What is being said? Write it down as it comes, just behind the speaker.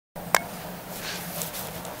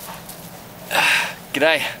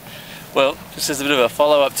G'day. Well, just as a bit of a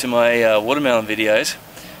follow-up to my watermelon videos,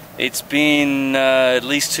 it's been at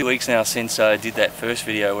least 2 weeks now since I did that first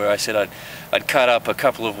video where I said I'd cut up a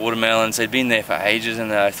couple of watermelons. They'd been there for ages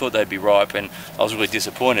and I thought they'd be ripe, and I was really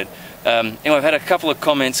disappointed. Anyway, I've had a couple of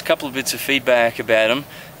comments, a couple of bits of feedback about them,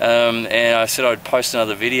 and I said I'd post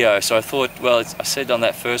another video. So I thought, well, I said on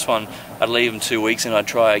that first one I'd leave them 2 weeks and I'd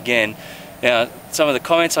try again. Now, some of the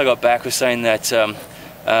comments I got back were saying that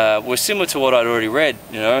were similar to what I'd already read,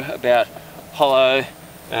 you know, about hollow.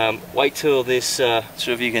 Wait till this, sort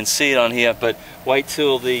of, you can see it on here, but wait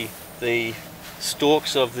till the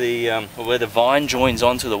stalks of the, where the vine joins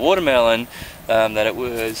onto the watermelon, that it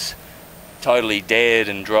was totally dead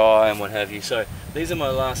and dry and what have you. So these are my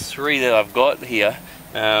last three that I've got here,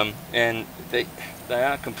 and they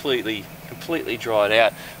are completely dried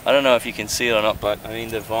out. I don't know if you can see it or not, but I mean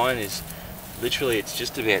the vine is literally, it's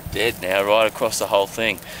just about dead now, right across the whole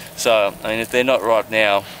thing. So I mean, if they're not ripe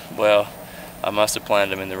now, well, I must have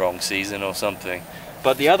planted them in the wrong season or something.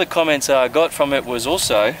 But the other comments I got from it was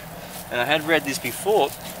also, and I had read this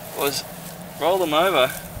before, was roll them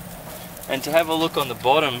over and to have a look on the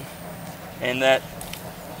bottom, and that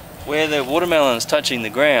where the watermelon is touching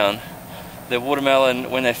the ground, the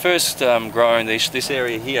watermelon, when they're first growing, this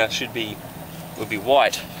area here would be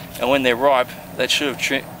white, and when they're ripe, that should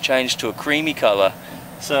have changed to a creamy color.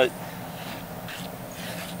 So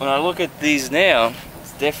when I look at these now,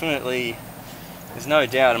 it's definitely, there's no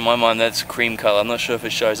doubt in my mind that's a cream color. I'm not sure if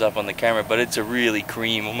it shows up on the camera, but it's a really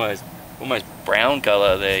cream, almost brown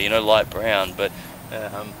color there, you know, light brown. But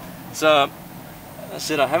so I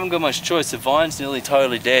said I haven't got much choice. The vine's nearly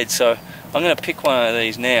totally dead, so I'm going to pick one of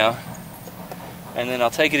these now, and then I'll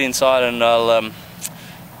take it inside and I'll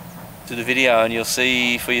do the video, and you'll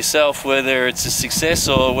see for yourself whether it's a success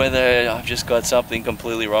or whether I've just got something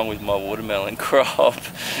completely wrong with my watermelon crop.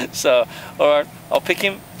 So, alright, I'll pick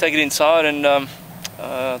him, take it inside, and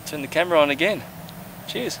turn the camera on again.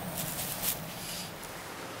 Cheers.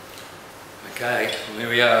 Okay, well, here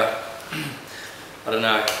we are. I don't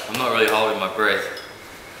know, I'm not really holding my breath.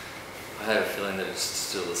 I have a feeling that it's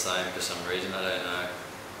still the same for some reason, I don't know.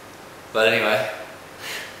 But anyway,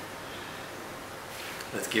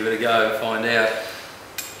 let's give it a go and find out.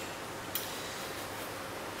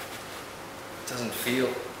 It doesn't feel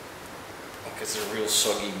like it's a real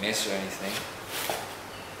soggy mess or anything.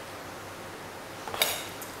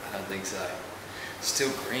 I don't think so. It's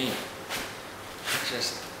still green.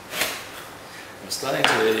 I'm starting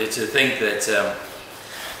to think that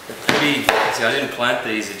see, I didn't plant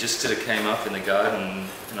these, it just sort of came up in the garden,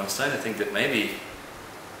 and I'm starting to think that maybe,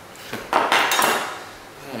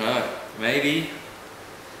 I don't know, maybe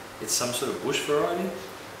it's some sort of bush variety?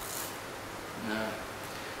 No.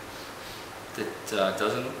 That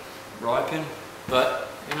doesn't ripen. But,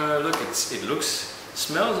 you know, look,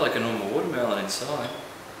 smells like a normal watermelon inside.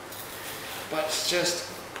 But it's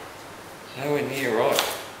just nowhere near ripe.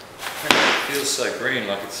 It feels so green,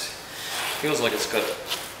 like feels like it's got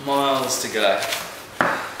miles to go.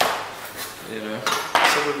 You know.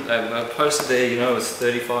 So I posted there, you know, it's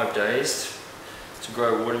 35 days to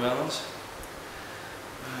grow watermelons.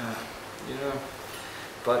 You know,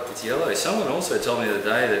 but it's yellow. Someone also told me the other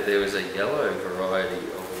day that there was a yellow variety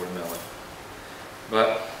of watermelon,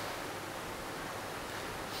 but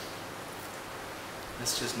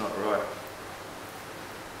that's just not right.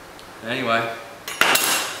 Anyway,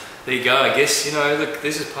 there you go. I guess, you know, look,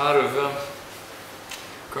 this is part of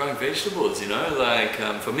growing vegetables, you know, like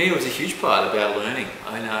for me it was a huge part about learning.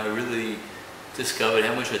 I really discovered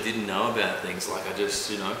how much I didn't know about things. Like, I just,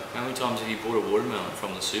 you know, how many times have you bought a watermelon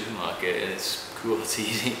from the supermarket and it's cool, it's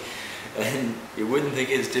easy, and you wouldn't think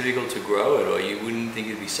it's difficult to grow it, or you wouldn't think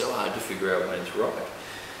it'd be so hard to figure out when it's ripe.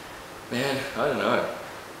 Man, I don't know.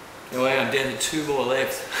 Anyway, I'm down to 2 more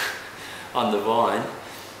left on the vine.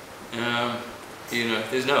 You know,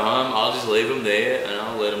 there's no harm, I'll just leave them there and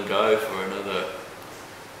I'll let them go for another,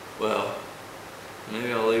 well,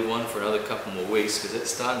 maybe I'll leave one for another couple more weeks, because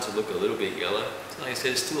it's starting to look a little bit yellow. Like I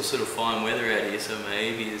said, it's still sort of fine weather out here, so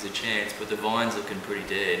maybe there's a chance, but the vine's looking pretty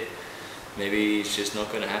dead. Maybe it's just not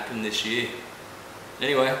going to happen this year.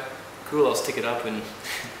 Anyway, cool, I'll stick it up and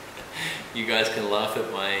you guys can laugh at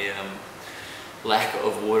my lack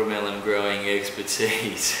of watermelon growing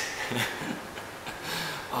expertise.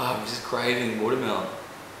 Oh, I'm just craving watermelon.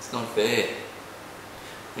 It's not fair.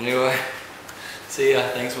 Anyway, see ya,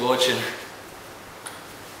 thanks for watching.